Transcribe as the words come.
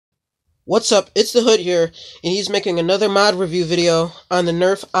What's up? It's the Hood here, and he's making another mod review video on the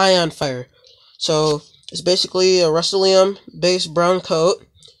Nerf Ion Fire. So, it's basically a Rust-Oleum based brown coat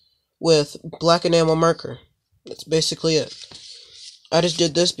with black enamel marker. That's basically it. I just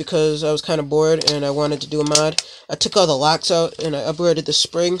did this because I was kind of bored and I wanted to do a mod. I took all the locks out and I upgraded the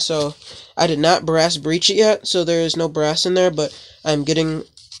spring, so I did not brass breech it yet, so there is no brass in there, but I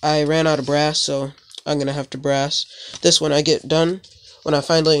ran out of brass, so I'm gonna have to brass this when I get done. When I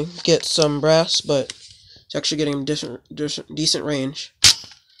finally get some brass, but it's actually getting decent range.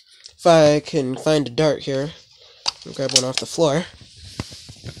 If I can find a dart here, I'll grab one off the floor.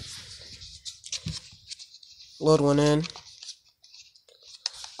 Load one in.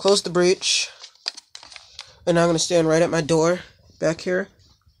 Close the breech. And now I'm going to stand right at my door back here.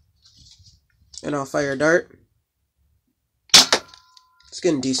 And I'll fire a dart. It's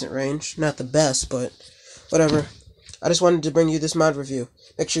getting decent range. Not the best, but whatever. I just wanted to bring you this mod review.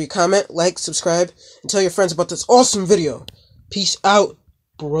 Make sure you comment, like, subscribe, and tell your friends about this awesome video. Peace out,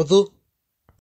 brother.